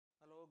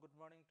good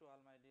morning to all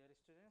my dear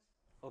students.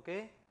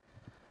 Okay,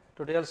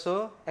 today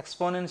also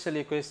exponential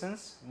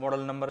equations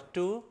model number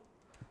 2.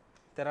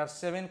 There are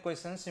 7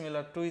 questions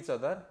similar to each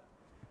other.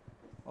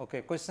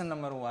 Okay, question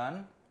number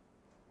 1,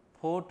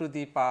 4 to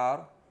the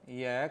power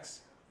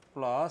x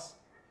plus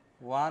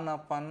 1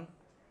 upon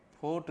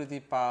 4 to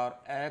the power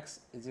x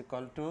is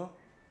equal to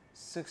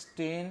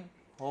 16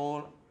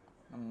 whole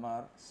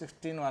number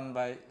 16 1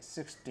 by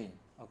 16.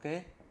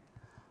 Okay,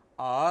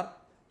 or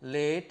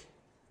let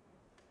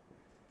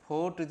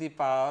 4 to the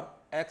power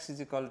x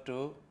is equal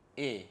to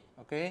a.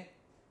 Okay,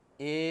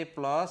 a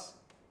plus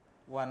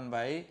 1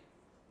 by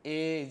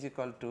a is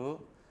equal to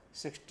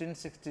 16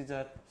 is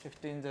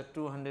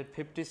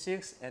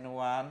 256 and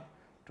 1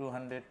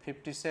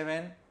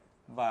 257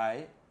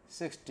 by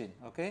 16.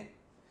 Okay,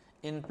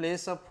 in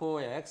place of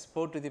 4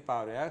 to the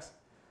power x,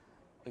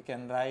 we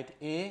can write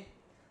a,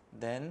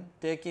 then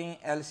taking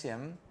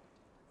LCM,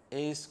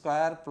 a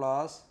square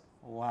plus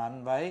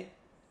 1 by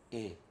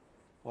a.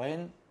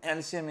 When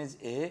LCM is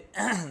a,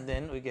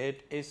 then we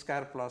get a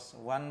square plus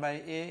 1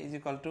 by a is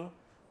equal to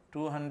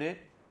 200.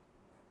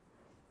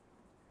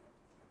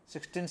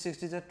 16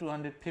 60 is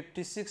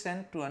 256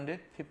 and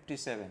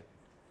 257.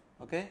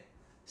 Okay,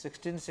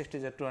 16 60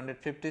 is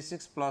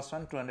 256 plus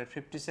 1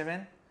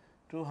 257,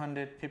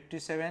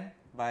 257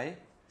 by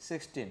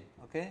 16.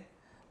 Okay,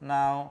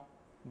 now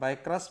by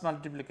cross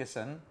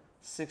multiplication,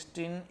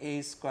 16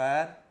 a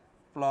square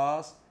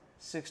plus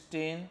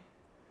 16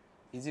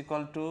 is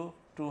equal to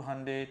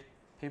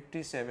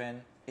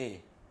 257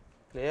 a.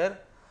 Clear?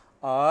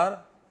 Or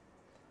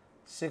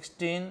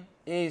 16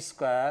 a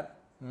square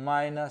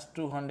minus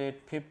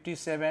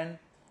 257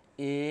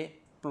 a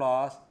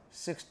plus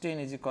 16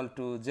 is equal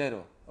to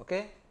 0.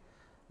 Okay.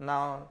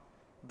 Now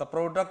the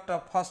product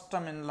of first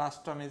term and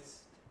last term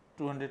is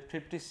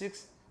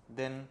 256.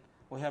 Then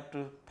we have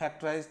to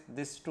factorize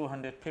this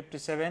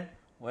 257.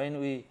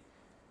 When we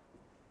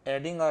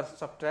adding or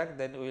subtract,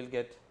 then we will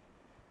get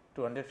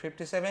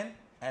 257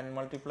 and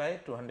multiply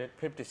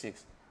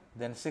 256.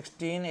 Then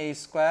 16 a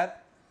square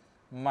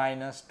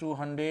minus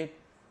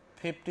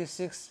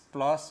 256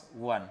 plus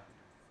 1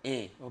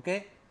 a.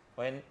 Okay,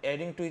 when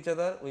adding to each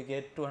other we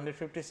get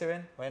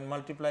 257. When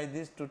multiply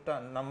these two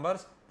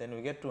numbers, then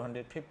we get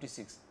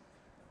 256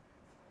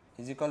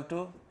 is equal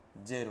to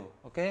 0.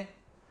 Okay,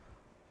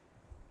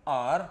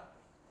 or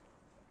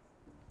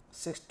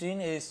 16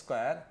 a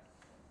square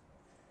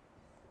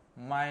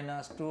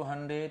minus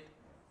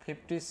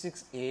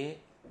 256 a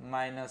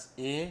minus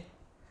a,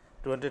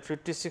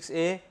 256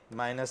 a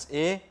minus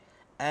a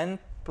and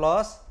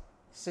plus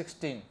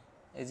 16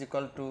 is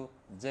equal to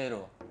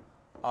 0,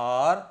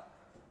 or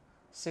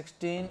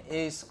 16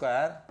 a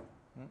square,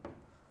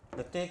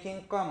 the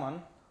taking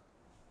common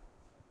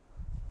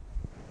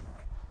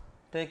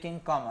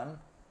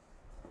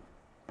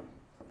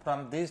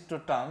from these two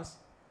terms,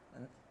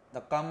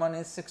 the common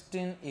is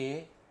 16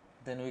 a,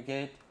 then we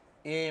get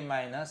a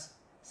minus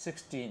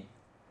 16.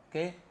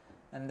 Okay,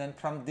 and then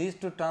from these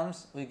two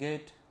terms we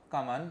get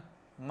common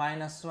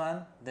minus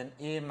 1, then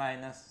a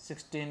minus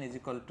 16 is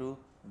equal to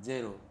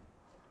 0.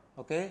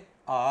 Okay,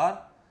 or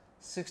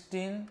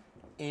 16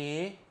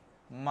 a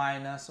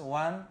minus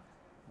 1,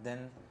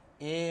 then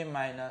a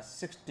minus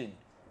 16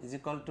 is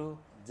equal to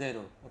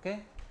 0.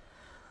 Okay,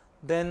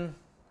 then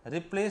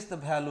replacing the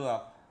value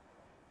of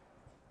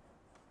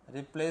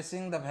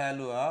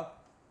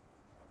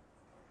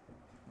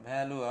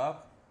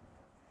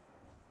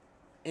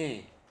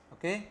a.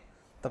 Okay,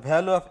 the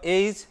value of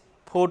a is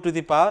 4 to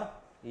the power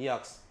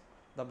x.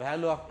 The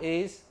value of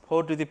a is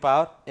 4 to the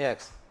power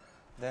x.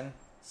 Then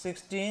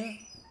 16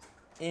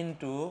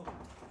 into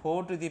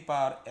 4 to the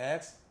power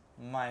x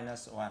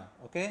minus 1.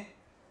 Okay,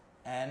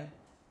 and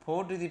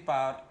 4 to the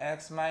power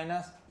x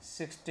minus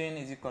 16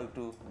 is equal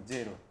to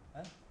 0.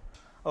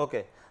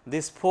 Okay,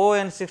 this 4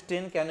 and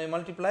 16 can we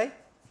multiply?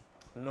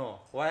 No.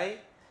 Why?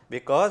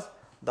 Because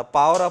the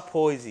power of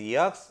 4 is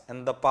x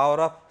and the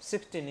power of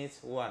 16 is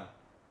 1.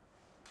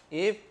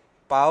 If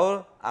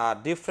power are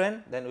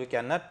different, then we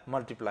cannot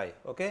multiply.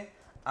 Okay,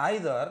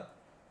 either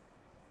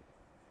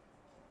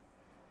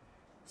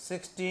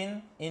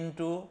 16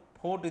 into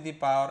 4 to the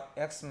power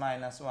x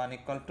minus 1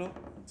 equal to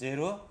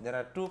 0. There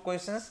are two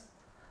questions.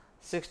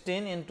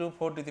 16 into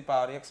 4 to the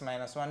power x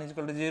minus 1 is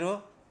equal to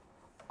 0,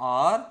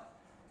 or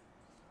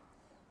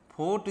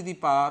 4 to the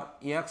power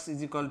x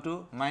is equal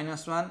to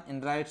minus 1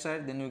 in right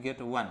side, then you get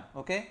 1.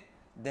 Okay,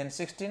 then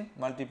 16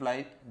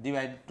 multiplied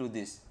divided to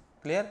this.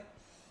 Clear?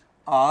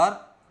 Or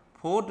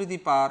 4 to the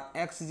power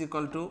x is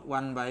equal to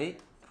 1 by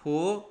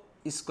 4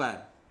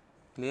 square.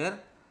 Clear?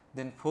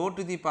 Then 4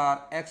 to the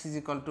power x is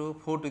equal to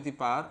 4 to the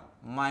power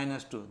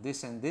minus 2.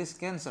 This and this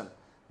cancel.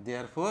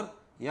 Therefore,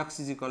 x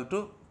is equal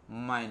to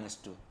minus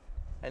 2.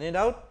 Any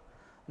doubt?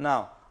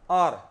 Now,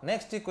 or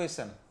next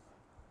equation,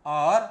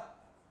 or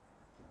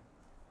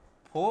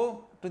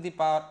 4 to the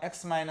power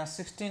x minus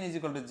 16 is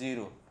equal to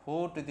 0.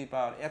 4 to the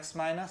power x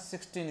minus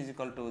 16 is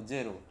equal to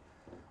 0,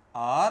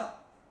 or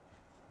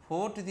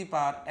 4 to the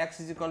power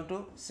x is equal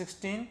to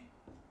 16.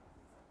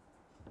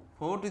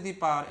 4 to the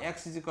power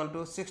x is equal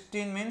to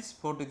 16 means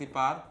 4 to the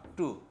power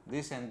 2.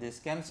 This and this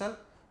cancel.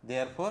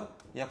 Therefore,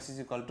 x is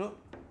equal to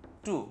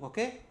 2.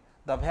 Okay.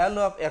 The value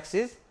of x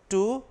is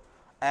 2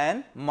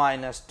 and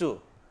minus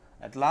 2.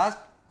 At last,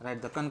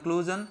 write the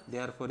conclusion.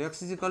 Therefore,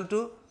 x is equal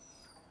to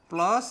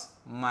plus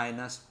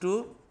minus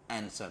 2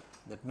 answer.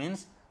 That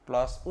means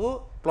plus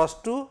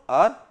 2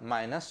 or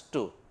minus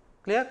 2.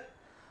 Clear?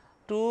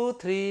 2,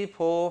 3,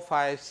 4,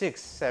 5,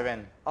 6,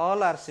 7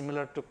 all are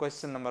similar to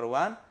question number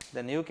 1.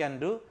 Then you can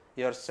do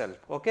yourself.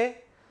 Okay.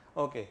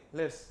 Okay.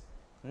 Let's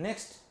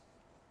next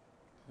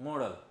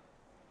model.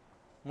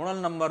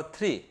 Model number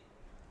 3.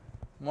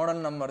 Model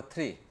number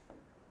 3.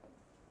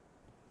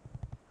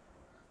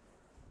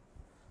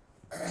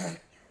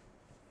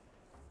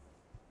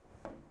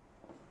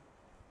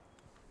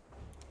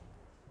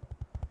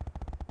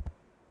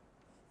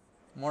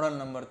 Model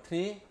number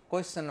 3,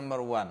 question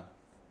number 1.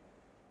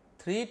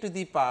 3 to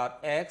the power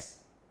x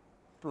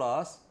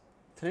plus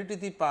 3 to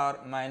the power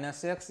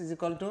minus x is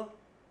equal to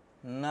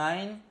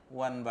 9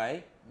 1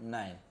 by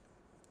 9.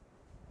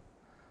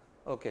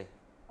 Okay.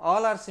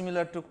 All are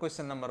similar to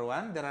question number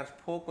 1. There are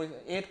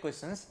 8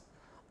 questions.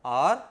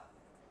 Or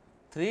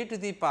 3 to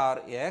the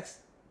power x,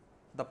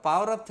 the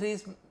power of 3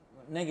 is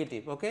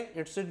negative. Okay.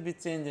 It should be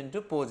changed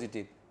into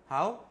positive.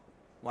 How?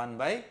 1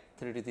 by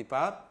 3 to the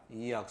power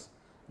x.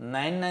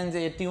 9 9 is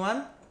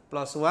 81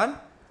 plus 1,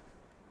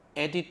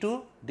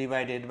 82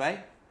 divided by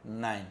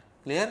 9.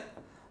 Clear?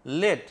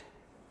 Let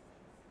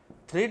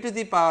 3 to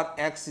the power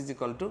x is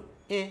equal to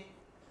a.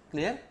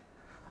 Clear?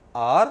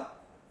 Or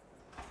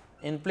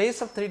in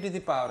place of 3 to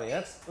the power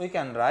x, we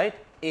can write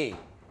a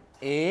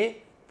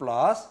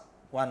plus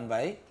 1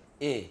 by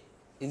a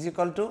is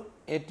equal to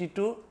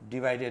 82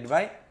 divided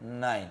by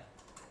 9.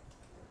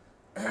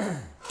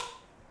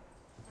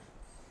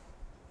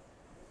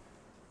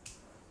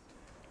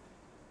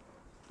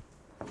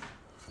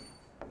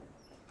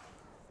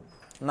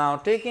 Now,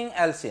 taking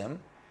LCM,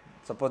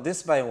 suppose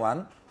this by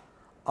 1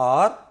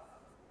 or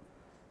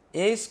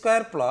a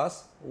square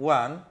plus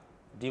 1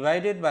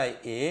 divided by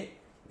a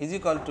is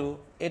equal to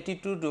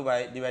 82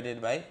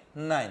 divided by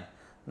 9.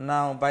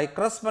 Now, by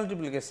cross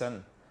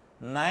multiplication,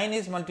 9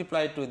 is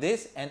multiplied to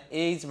this and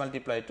a is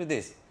multiplied to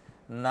this.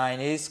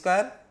 9a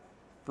square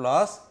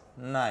plus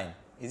 9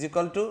 is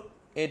equal to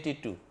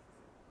 82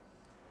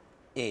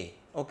 a.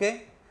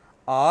 Okay.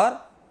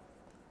 Or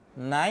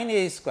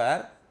 9a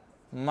square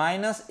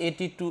minus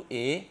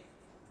 82a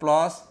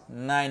plus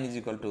 9 is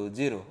equal to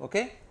 0.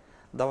 Okay.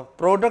 The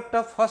product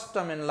of first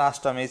term and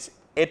last term is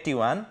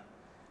 81,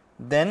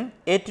 then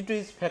 82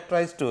 is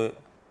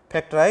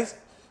factorized,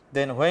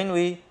 then when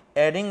we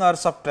adding or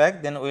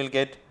subtract, then we will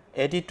get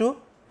 82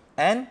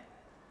 and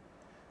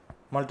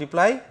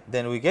multiply,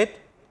 then we get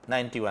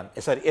 81.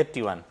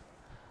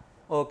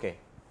 Okay.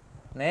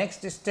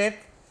 Next step,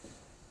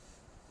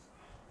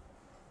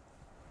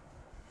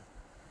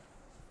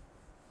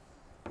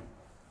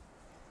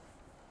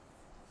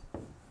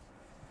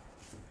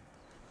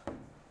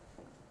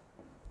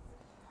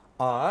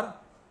 or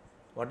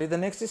what is the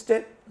next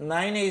step?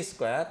 9a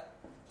square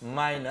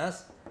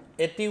minus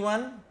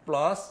 81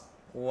 plus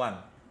 1.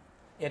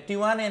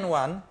 81 and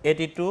 1,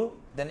 82,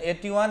 then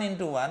 81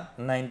 into 1,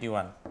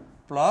 91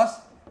 plus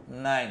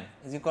 9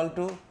 is equal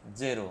to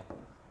 0,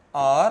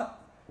 or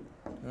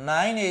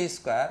 9a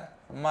square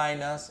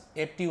minus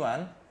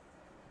 81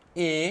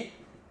 a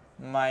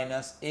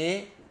minus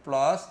a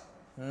plus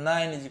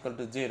 9 is equal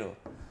to 0.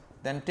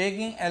 Then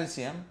taking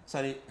LCM,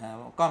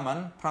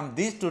 common from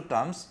these two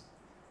terms,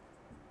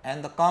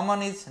 and the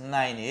common is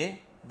 9a,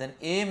 then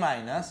a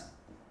minus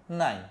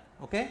 9.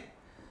 Okay.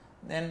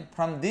 Then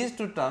from these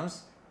two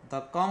terms,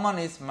 the common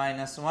is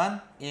minus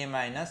 1, a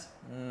minus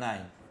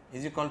 9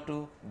 is equal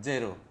to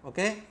 0.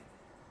 Okay.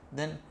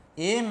 Then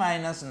a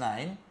minus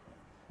 9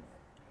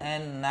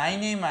 and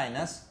 9a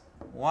minus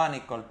 1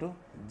 equal to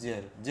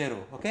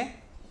 0. Okay.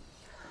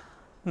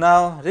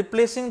 Now,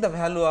 replacing the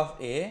value of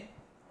a,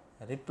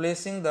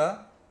 replacing the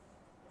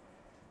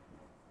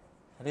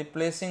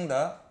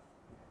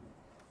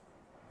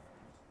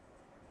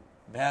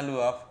value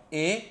of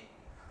a,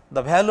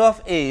 the value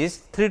of a is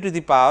 3 to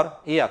the power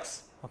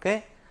x.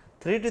 Okay.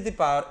 3 to the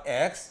power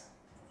x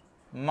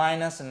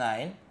minus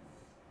 9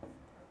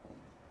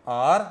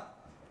 or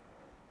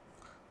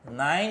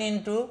 9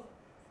 into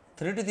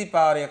 3 to the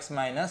power x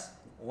minus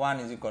 1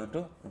 is equal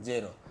to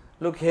 0.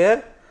 Look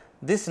here,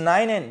 this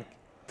 9 and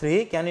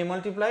 3 can we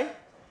multiply?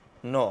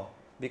 No,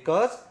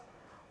 because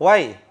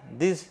why?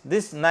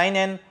 This 9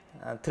 and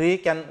 3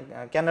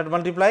 cannot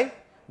multiply,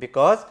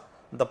 because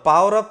the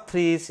power of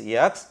 3 is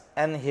x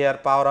and here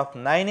power of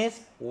 9 is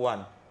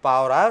 1.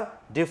 Power are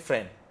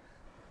different.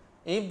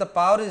 If the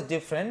power is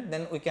different,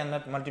 then we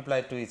cannot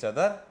multiply to each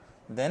other.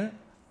 Then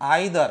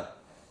either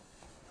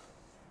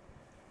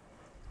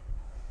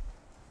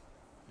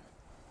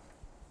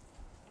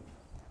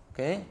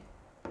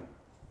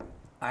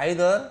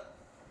either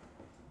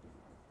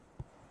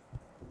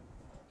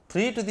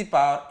 3 to the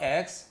power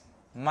x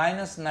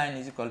minus 9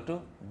 is equal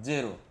to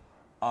 0,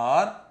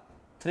 or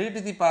 3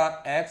 to the power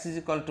x is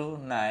equal to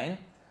 9,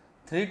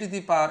 3 to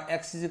the power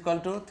x is equal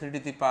to 3 to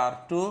the power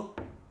 2,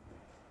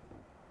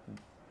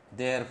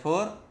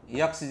 therefore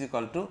x is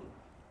equal to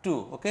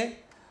 2, okay,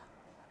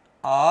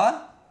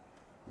 or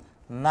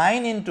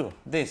 9 into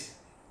this,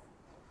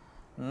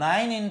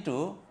 9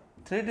 into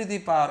 3 to the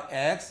power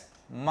x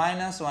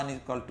minus 1 is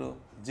equal to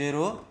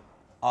 0,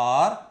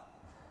 or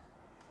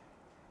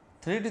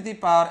 3 to the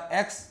power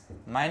x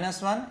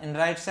minus 1 in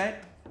right side,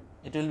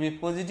 it will be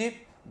positive,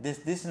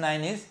 this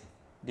 9 is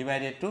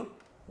divided to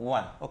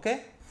 1,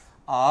 okay,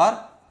 or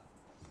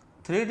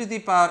 3 to the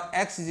power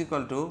x is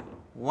equal to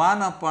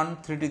 1 upon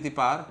 3 to the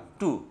power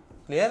 2,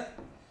 clear,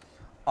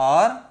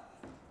 or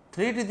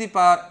 3 to the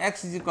power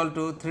x is equal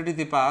to 3 to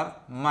the power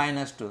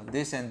minus 2,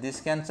 this and this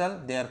cancel,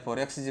 therefore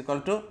x is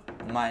equal to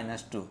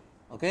minus 2,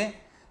 okay,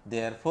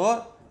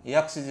 therefore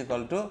x is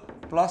equal to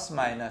plus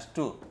minus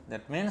 2,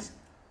 that means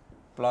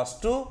plus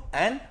 2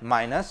 and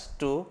minus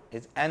 2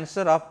 is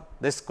answer of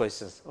this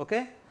questions,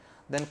 okay.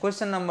 Then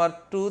question number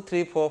 2,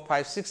 3, 4,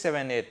 5, 6,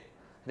 7, 8,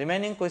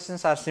 remaining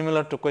questions are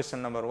similar to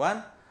question number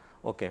 1,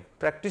 okay,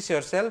 practice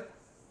yourself.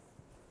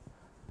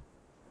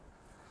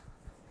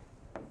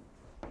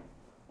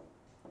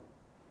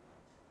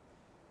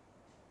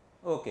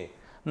 Okay.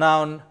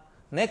 Now,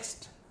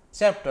 next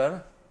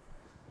chapter,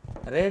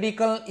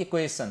 radical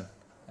equation,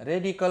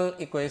 radical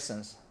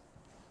equations.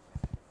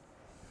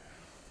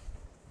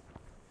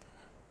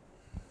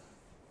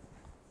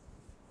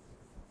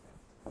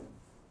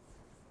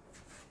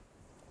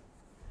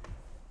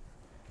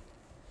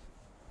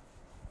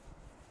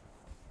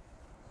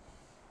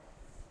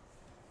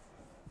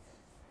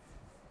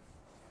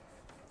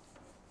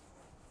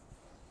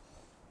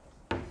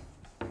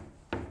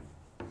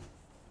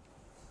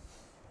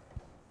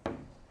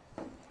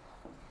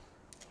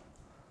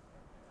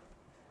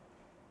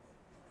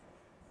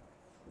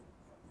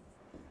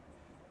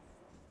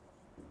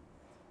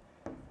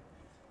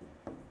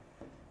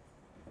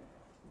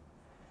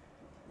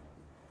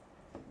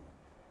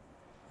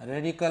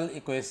 Radical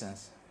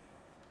equations,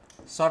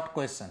 short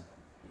question.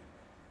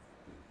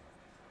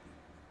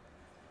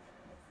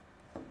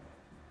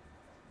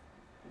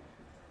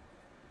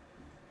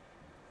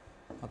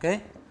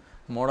 Okay,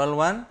 model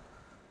 1,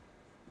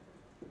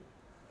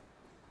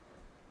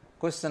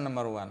 question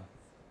number 1,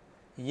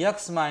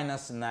 x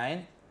minus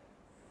 9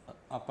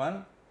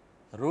 upon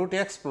root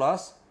x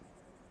plus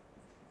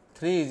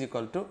 3 is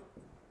equal to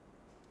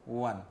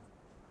 1,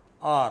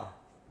 or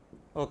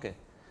okay,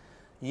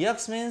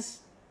 x means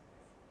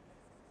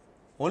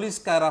whole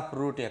square of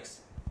root x,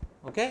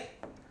 okay,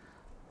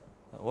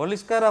 whole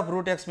square of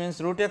root x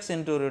means root x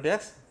into root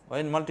x,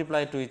 when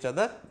multiply to each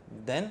other,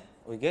 then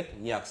we get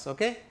x,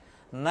 okay.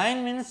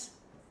 9 means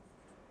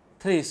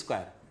 3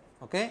 square,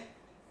 okay,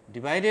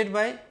 divided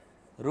by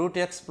root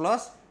x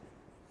plus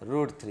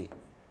root 3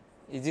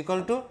 is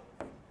equal to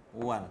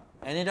 1.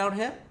 Any doubt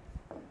here?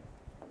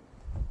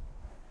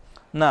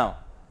 Now,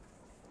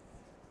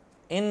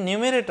 in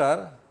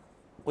numerator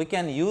we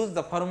can use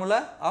the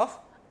formula of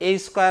a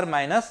square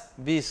minus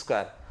b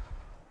square.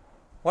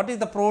 What is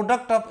the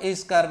product of a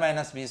square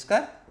minus b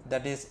square?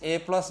 That is a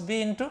plus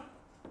b into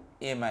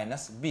a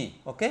minus b,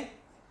 okay.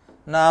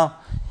 Now,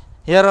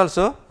 here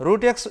also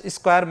root x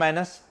square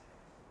minus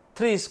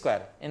 3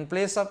 square, in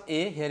place of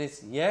a here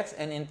is x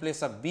and in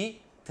place of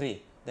b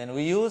 3, then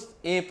we use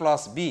a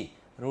plus b,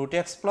 root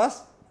x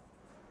plus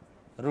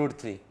root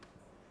 3,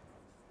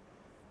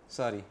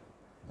 sorry,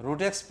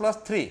 root x plus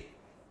 3,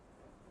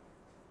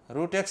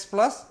 root x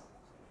plus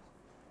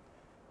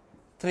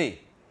 3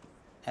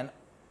 and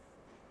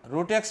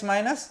root x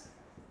minus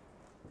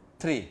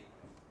 3,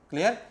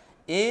 clear,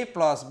 a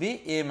plus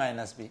b, a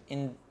minus b,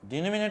 in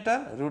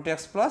denominator root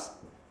x plus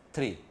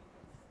 3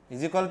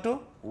 is equal to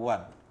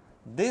 1,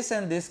 this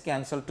and this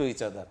cancel to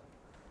each other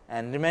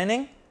and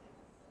remaining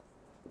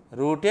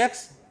root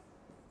x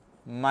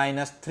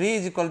minus 3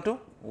 is equal to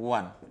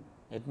 1,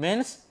 it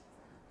means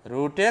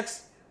root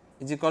x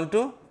is equal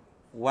to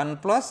 1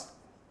 plus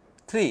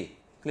 3,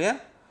 clear,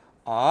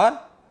 or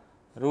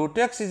root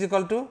x is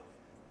equal to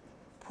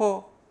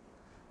 4,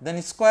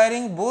 then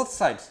squaring both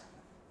sides,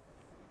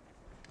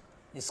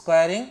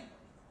 squaring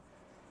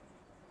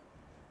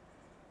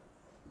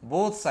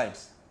both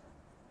sides,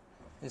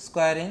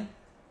 squaring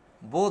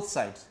both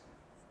sides,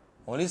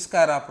 whole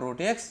square of root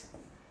x,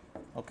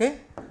 okay,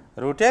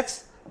 root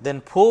x,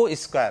 then 4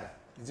 square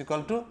is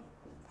equal to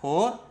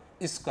 4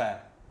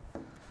 square,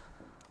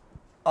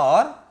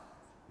 or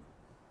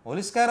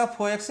whole square of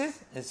 4x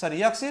is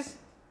sorry x is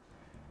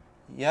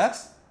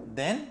x,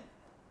 then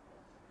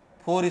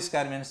 4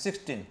 square means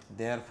 16,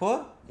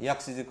 therefore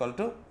x is equal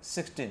to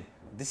 16.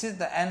 This is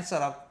the answer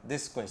of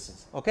this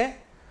questions, okay.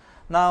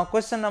 Now,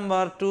 question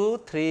number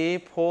 2, 3,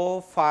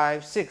 4,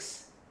 5,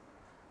 6.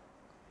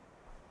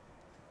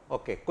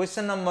 Okay,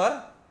 question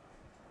number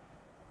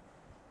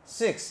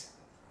 6.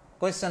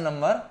 Question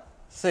number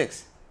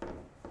 6.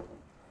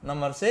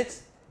 Number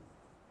 6,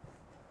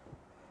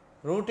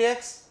 root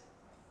x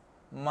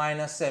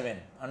minus 7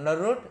 under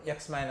root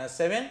x minus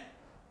 7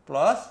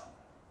 plus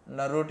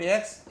under root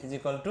x is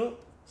equal to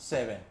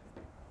 7.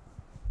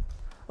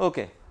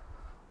 Okay,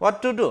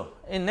 what to do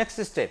in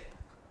next step?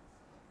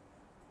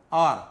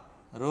 or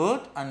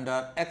root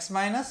under x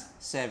minus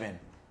 7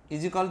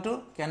 is equal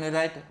to, can we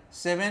write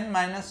 7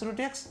 minus root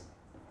x?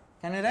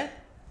 Can we write?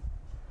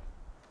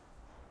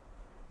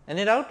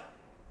 Any doubt?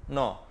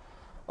 No.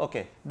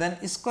 Okay.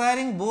 Then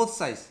squaring both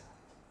sides,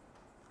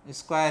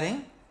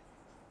 squaring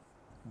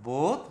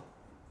both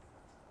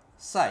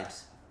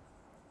sides,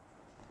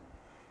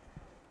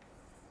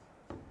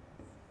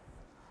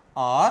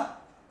 or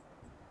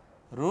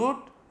root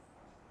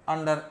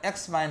under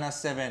x minus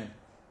 7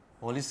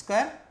 whole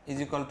square is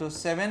equal to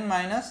 7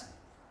 minus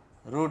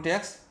root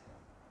x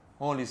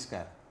whole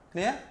square.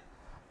 Clear?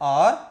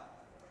 Or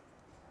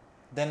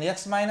then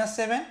x minus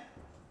 7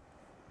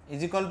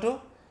 is equal to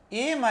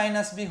a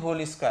minus b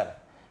whole square,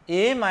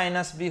 a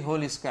minus b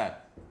whole square,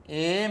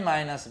 a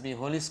minus b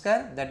whole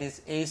square, that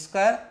is a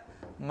square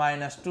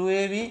minus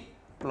 2ab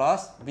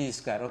plus b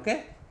square.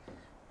 Okay.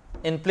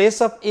 In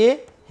place of a,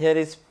 here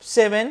is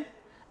 7,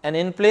 and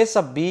in place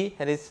of b,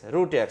 here is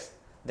root x.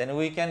 Then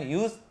we can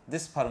use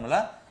this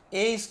formula,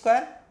 a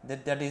square,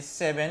 that is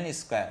 7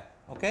 square,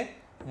 okay,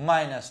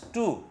 minus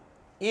 2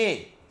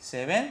 a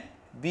 7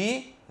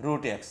 b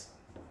root x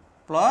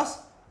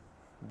plus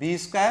b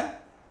square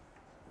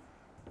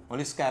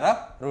whole square of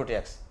root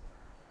x.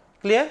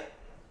 Clear?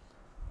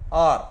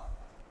 Or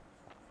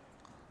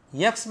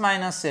x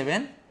minus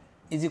 7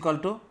 is equal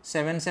to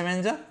 7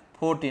 7s are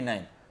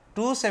 49,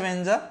 2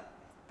 7s are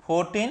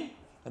 14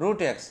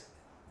 root x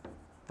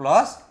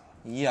plus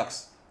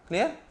x.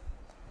 Clear?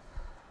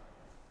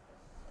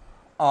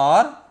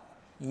 Or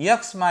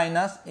x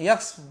minus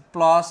x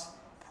plus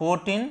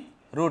 14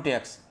 root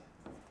x,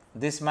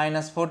 this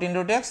minus 14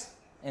 root x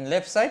in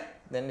left side,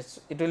 then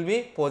it will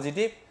be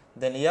positive,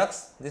 then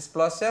x, this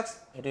plus x,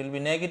 it will be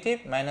negative,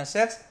 minus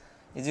x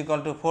is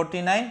equal to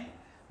 49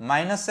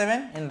 minus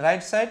 7, in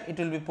right side it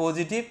will be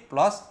positive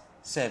plus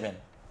 7.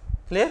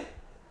 Clear?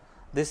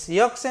 This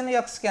x and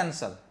x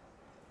cancel,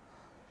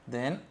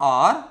 then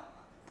or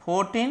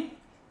 14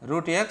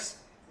 root x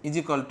is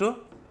equal to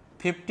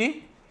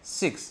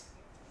 56.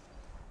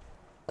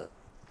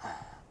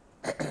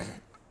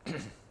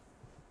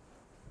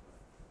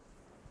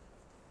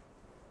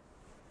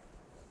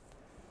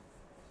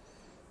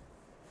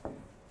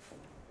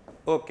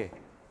 Okay.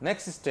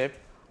 Next step,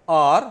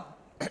 or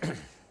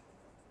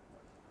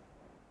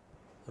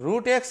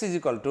root x is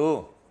equal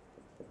to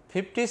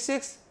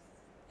 56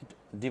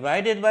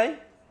 divided by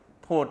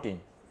 14,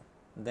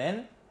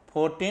 then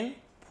 14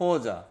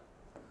 4s are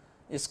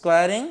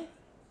squaring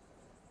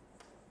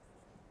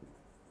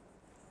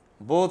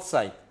both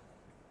sides,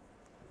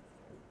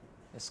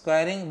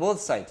 squaring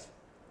both sides,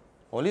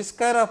 whole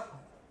square of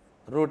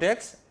root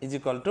x is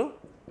equal to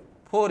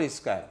 4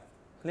 square.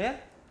 Clear?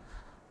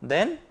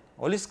 Then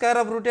whole square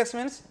of root x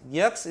means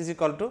x is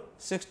equal to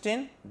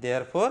 16,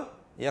 therefore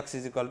x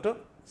is equal to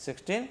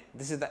 16.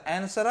 This is the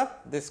answer of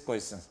this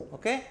question.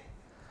 Okay.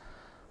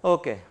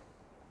 Okay.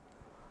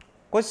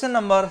 Question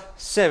number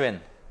 7.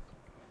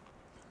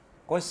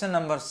 Question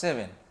number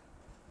 7.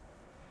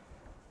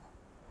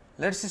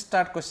 Let us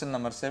start question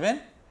number 7.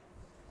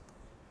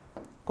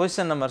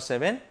 Question number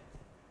 7.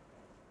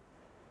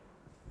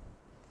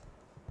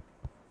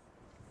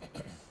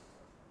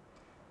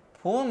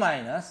 Four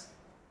minus,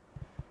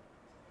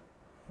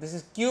 this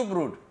is cube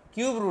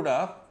root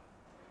of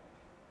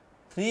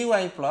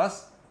 3y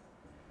plus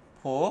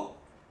 4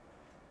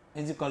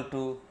 is equal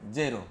to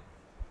 0,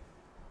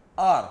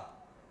 or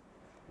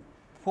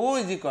 4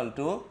 is equal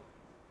to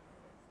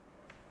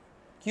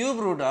cube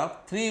root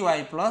of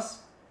 3y plus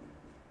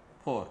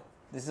 4.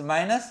 This is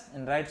minus,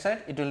 in right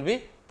side it will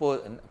be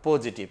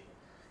positive.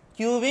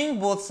 Cubing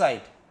both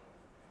sides,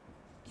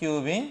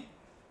 cubing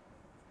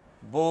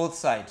both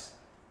sides,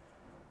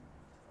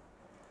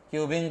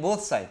 cubing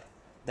both sides,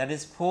 that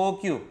is 4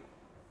 cube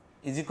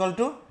is equal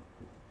to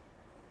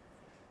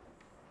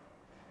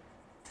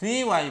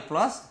 3y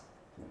plus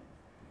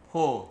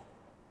 4.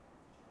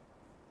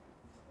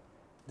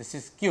 This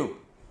is cube.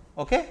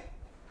 Okay.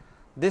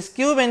 This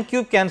cube and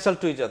cube cancel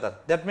to each other.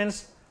 That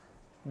means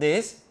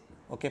this,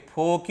 okay,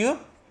 4 cube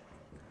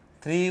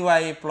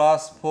 3y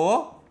plus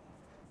 4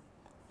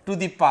 to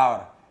the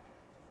power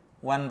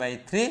 1 by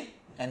 3,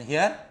 and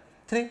here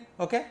 3.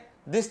 Okay.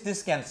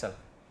 This cancel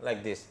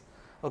like this.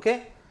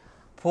 Okay.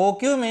 4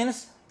 cube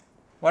means,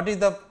 what is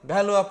the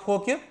value of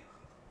 4 cube?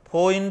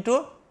 4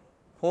 into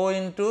 4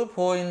 into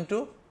 4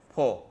 into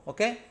 4.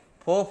 Okay.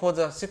 4 for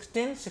the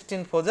 16,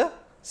 16 for the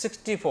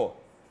 64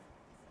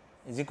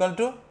 is equal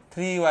to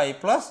 3y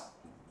plus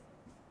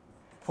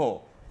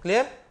 4.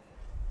 Clear?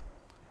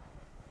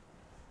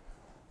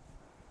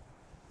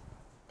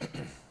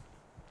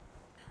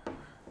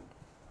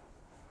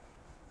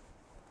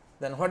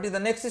 Then what is the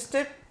next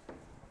step?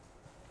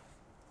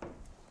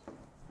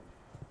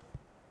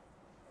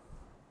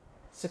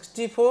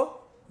 (64)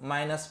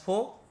 minus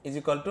 4 is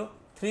equal to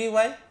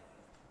 3y,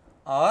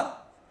 or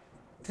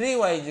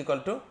 3y is equal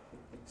to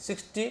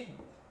 60,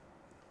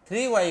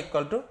 3y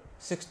equal to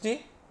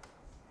 60,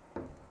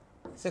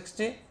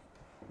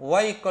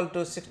 y equal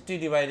to 60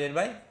 divided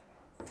by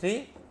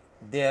 3,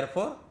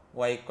 therefore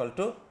y equal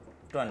to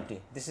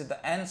 20. This is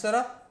the answer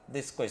of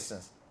this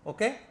questions.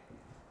 Okay.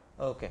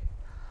 Okay.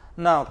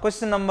 Now,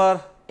 question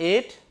number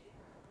 8,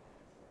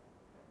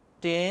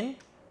 10,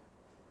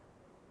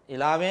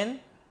 11,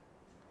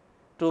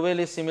 12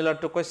 is similar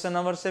to question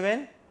number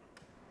 7,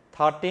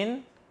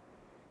 13,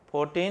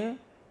 14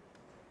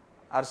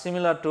 are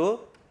similar to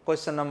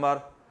question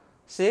number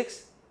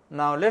 6.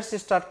 Now, let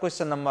us start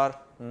question number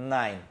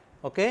 9.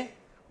 Okay.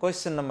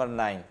 Question number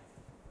 9.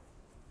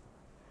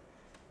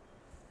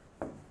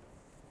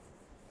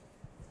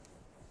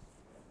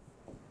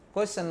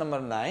 Question number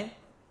 9.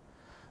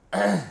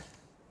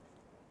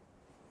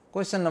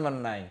 Question number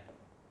 9.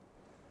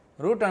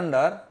 Root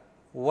under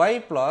y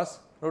plus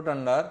root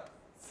under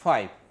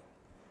 5,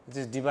 which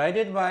is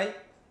divided by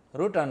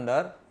root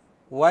under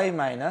y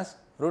minus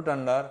root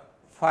under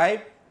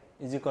 5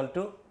 is equal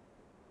to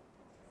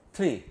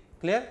 3.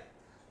 Clear?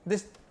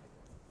 This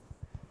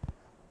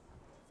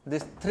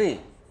 3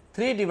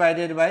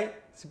 divided by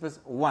suppose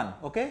 1.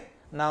 Okay.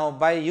 Now,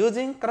 by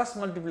using cross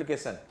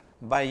multiplication,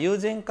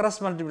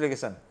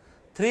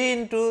 3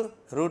 into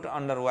root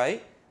under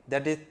y,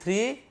 that is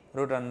 3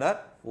 root under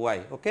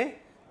y, okay,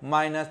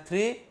 minus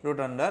 3 root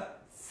under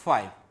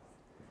 5,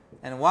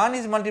 and 1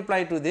 is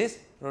multiplied to this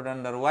root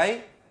under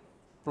y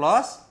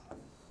plus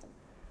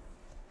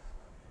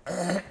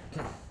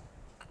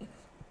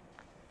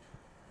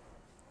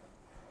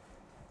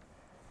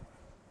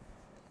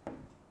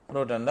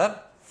root under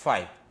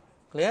 5.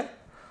 Clear?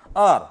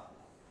 Or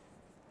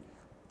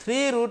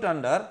 3 root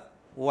under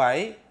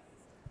y,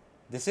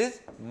 this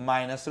is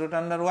minus root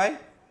under y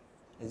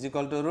is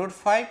equal to root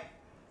 5,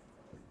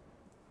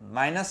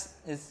 minus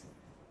is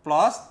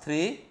plus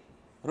 3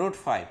 root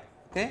 5,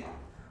 okay,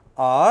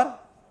 or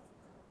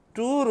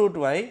 2 root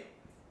y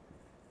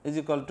is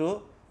equal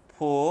to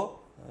 4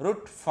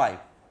 root 5.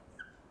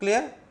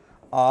 Clear?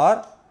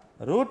 Or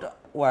root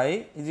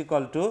y is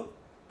equal to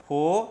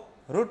 4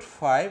 root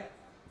 5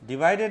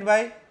 divided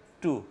by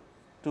 2,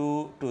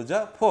 2 to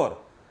the 4,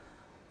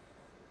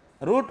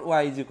 root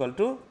y is equal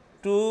to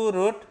 2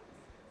 root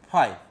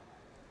 5.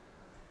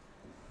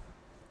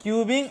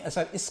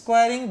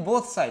 Squaring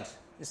both sides,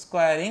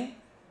 squaring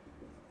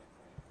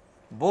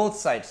both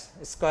sides,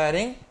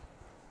 squaring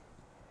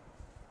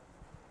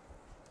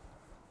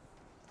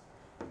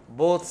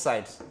both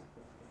sides,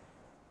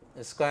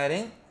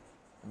 squaring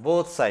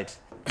both sides.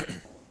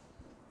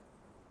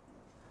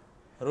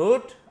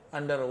 Root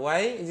under y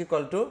is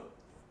equal to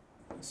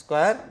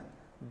square,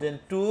 then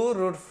 2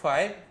 root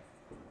 5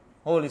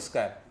 whole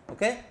square.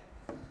 Okay.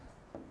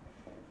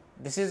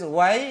 This is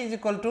y is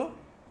equal to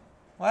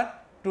what?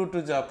 2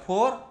 to the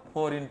 4,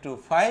 4 into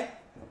 5,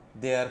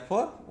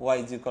 therefore, y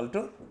is equal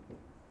to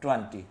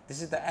 20.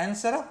 This is the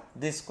answer of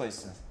this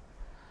question.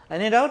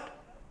 Any doubt?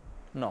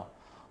 No.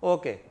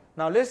 Okay.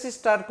 Now, let us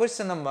start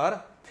question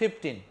number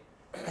 15.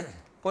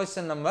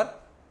 Question number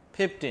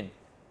 15.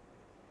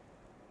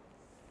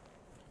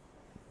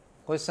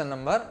 Question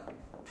number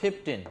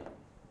 15.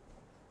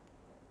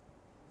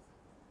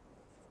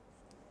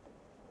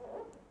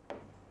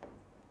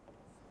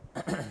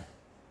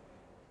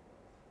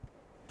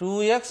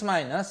 Two x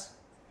minus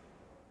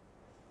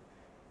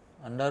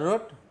under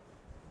root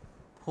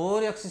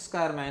 4x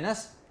square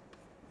minus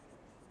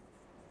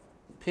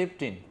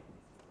 15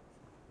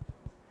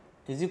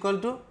 is equal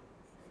to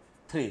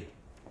 3.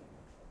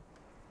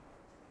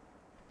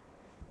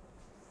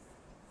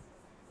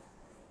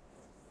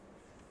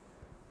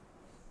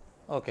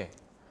 Okay.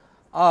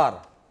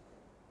 Or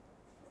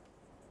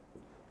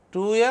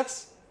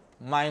 2x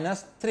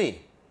minus 3,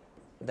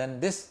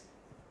 then this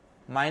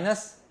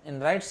minus in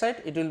right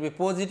side it will be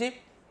positive,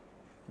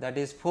 that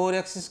is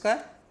 4x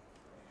square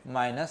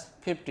minus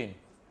 15.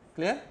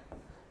 Clear?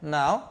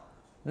 Now,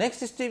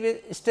 next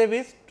step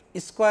is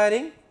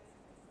squaring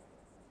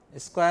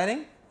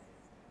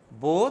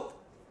both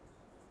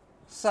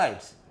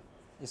sides,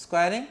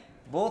 squaring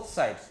both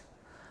sides.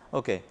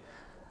 Okay.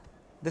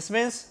 This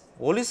means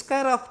whole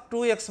square of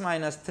 2x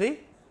minus 3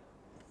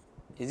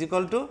 is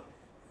equal to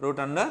root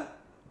under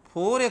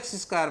 4x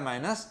square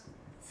minus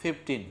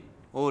 15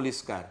 whole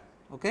square.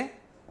 Okay.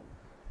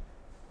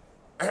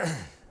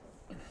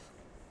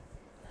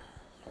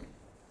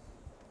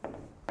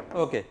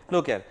 Okay,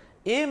 look here,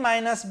 a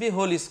minus b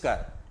whole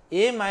square,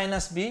 a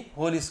minus b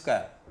whole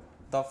square,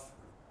 the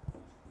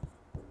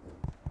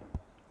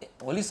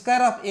whole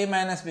square of a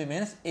minus b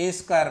means a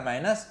square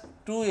minus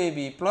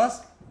 2ab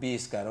plus b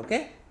square.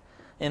 Okay.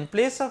 In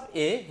place of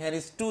a, here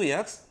is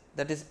 2x,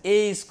 that is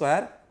a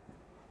square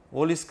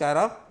whole square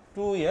of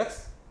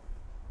 2x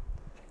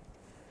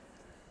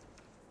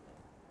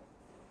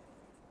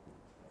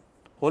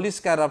whole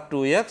square of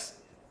 2x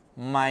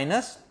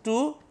minus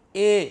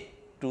 2a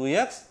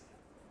 2x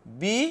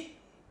b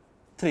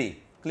 3,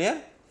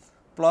 clear,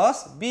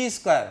 plus b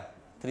square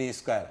 3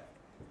 square,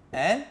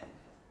 and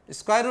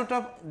square root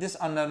of this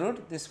under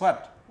root, this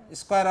what?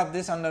 Square of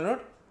this under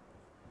root,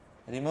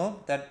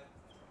 remove that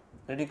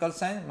radical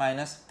sign,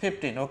 minus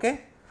 15.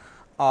 Okay.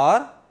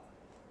 Or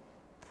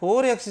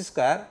 4x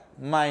square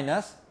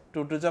minus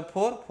 2 to the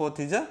 4, 4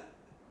 is a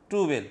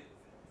 12,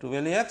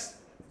 12x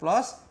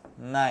plus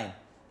 9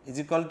 is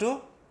equal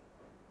to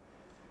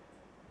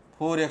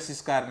 4x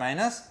square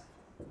minus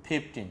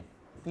 15,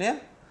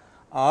 clear,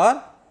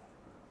 or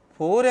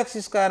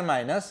 4x square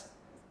minus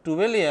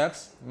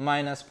 12x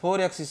minus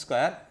 4x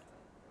square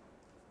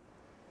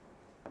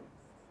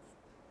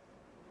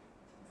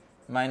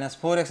minus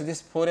 4x,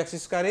 this 4x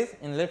square is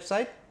in left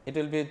side, it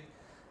will be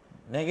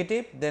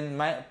negative, then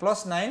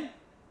plus 9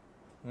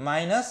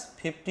 minus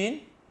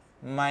 15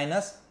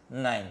 minus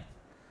 9,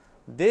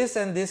 this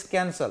and this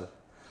cancel,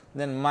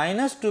 then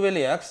minus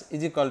 12x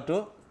is equal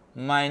to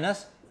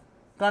minus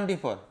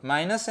 24,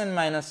 minus and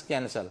minus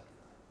cancel,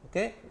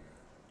 okay.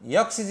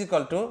 X is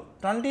equal to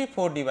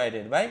 24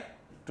 divided by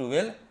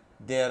 12,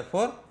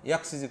 therefore,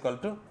 x is equal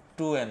to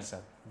 2 answer.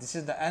 This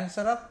is the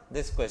answer of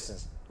this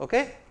questions,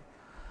 okay.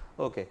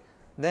 Okay.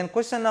 Then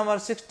question number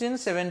 16,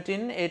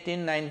 17,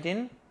 18,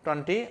 19,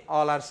 20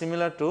 all are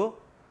similar to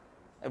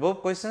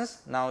above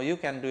questions. Now, you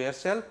can do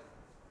yourself,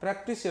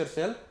 practice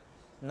yourself.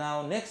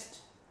 Now, next,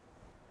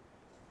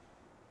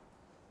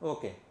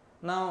 okay.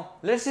 Now,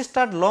 let us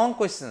start long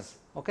questions,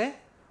 okay,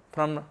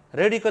 from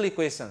radical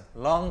equation,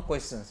 long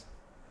questions,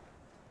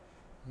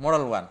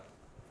 model 1.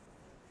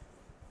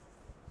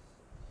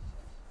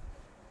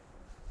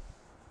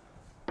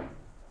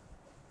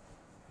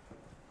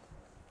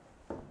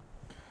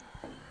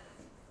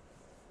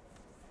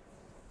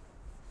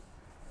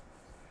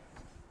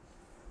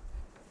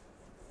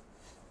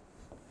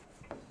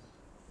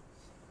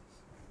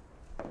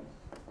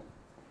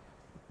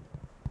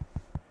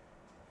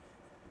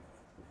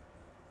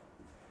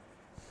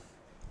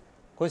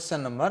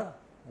 Question number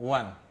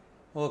 1,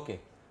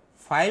 okay.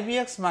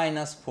 5x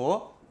minus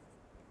 4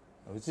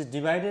 which is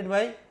divided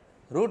by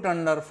root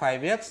under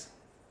 5x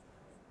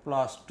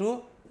plus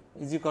 2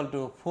 is equal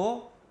to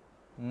 4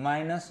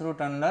 minus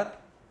root under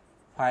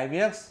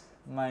 5x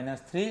minus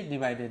 3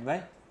 divided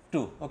by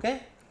 2,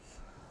 okay.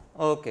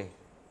 Okay.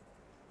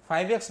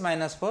 5x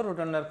minus 4 root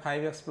under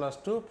 5x plus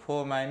 2,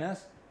 4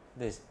 minus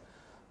this.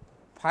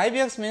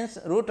 5x means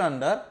root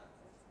under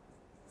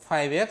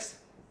 5x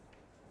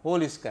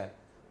whole square.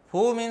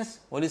 4 means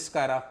whole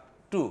square of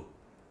 2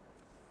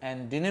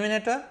 and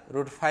denominator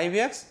root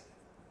 5x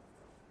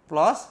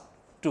plus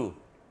 2,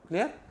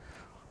 clear.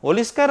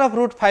 Whole square of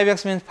root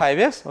 5x means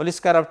 5x, whole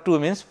square of 2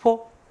 means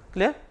 4,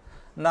 clear.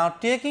 Now,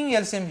 taking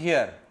LCM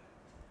here,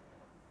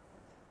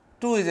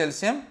 2 is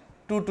LCM,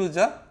 2 to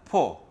the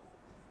 4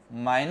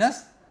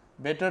 minus,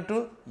 better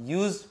to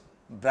use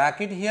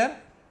bracket here,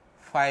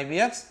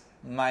 5x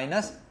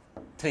minus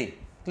 3,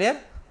 clear,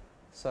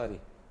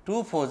 sorry,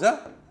 2 4 the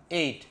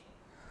 8.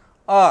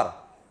 Or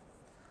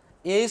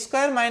a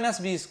square minus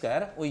b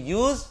square, we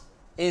use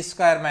a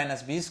square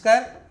minus b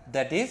square,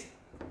 that is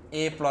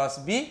a plus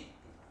b,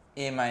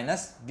 a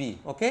minus b,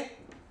 okay.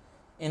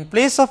 In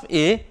place of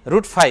a,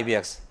 root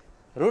 5x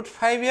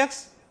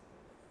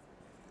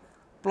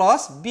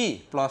plus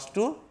b plus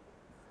 2,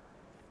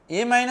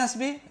 a minus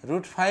b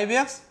root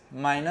 5x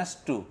minus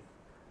 2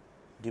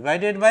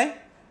 divided by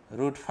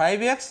root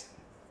 5x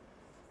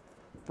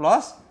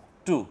plus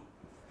 2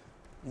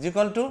 is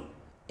equal to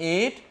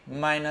 8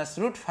 minus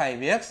root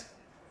 5x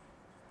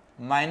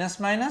minus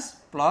minus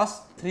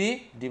plus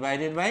 3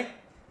 divided by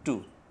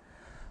 2.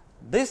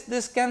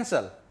 This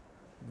cancel,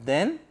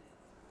 then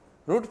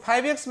root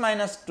 5x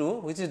minus 2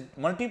 which is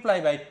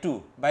multiplied by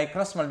 2 by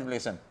cross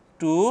multiplication,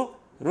 2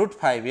 root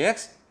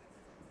 5x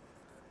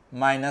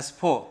minus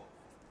 4,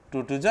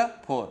 2 to the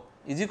 4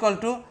 is equal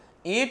to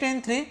 8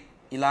 and 3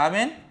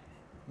 11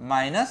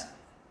 minus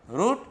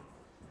root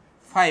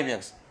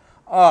 5x,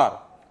 or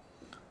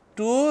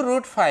 2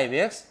 root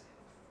 5x,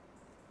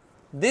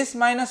 this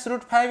minus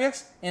root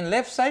 5x in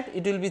left side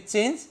it will be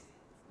changed,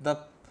 the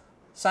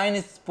sign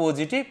is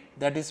positive,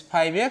 that is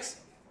 5x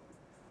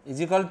is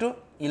equal to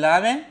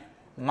 11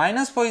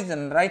 minus 4 is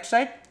on right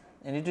side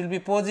and it will be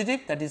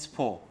positive, that is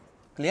 4,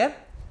 clear.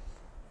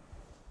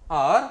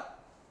 Or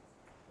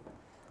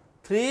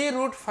 3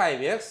 root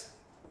 5x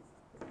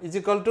is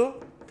equal to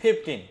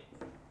 15,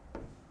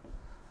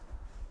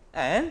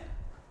 and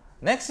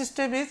next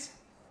step is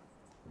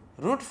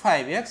root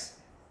 5x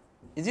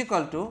is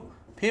equal to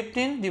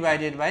 15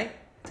 divided by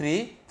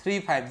 3, 3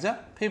 5 is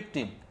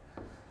 15.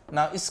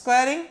 Now,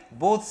 squaring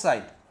both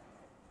sides,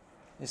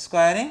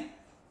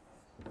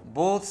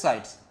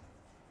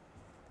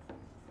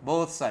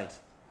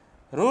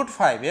 root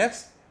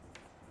 5x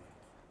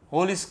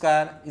whole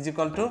square is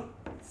equal to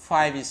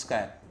 5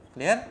 square,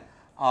 clear,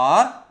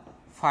 or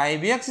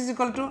 5x is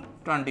equal to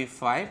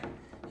 25,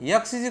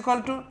 x is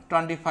equal to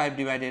 25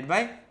 divided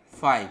by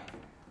 5,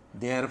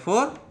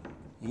 therefore,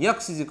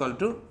 x is equal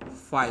to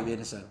 5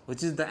 answer,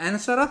 which is the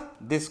answer of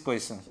this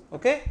question,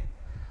 okay.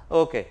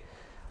 Okay.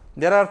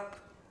 There are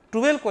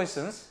 12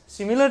 questions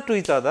similar to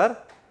each other,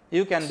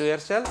 you can do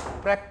yourself,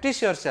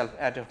 practice yourself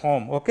at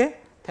home, okay.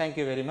 Thank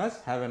you very much,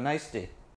 have a nice day.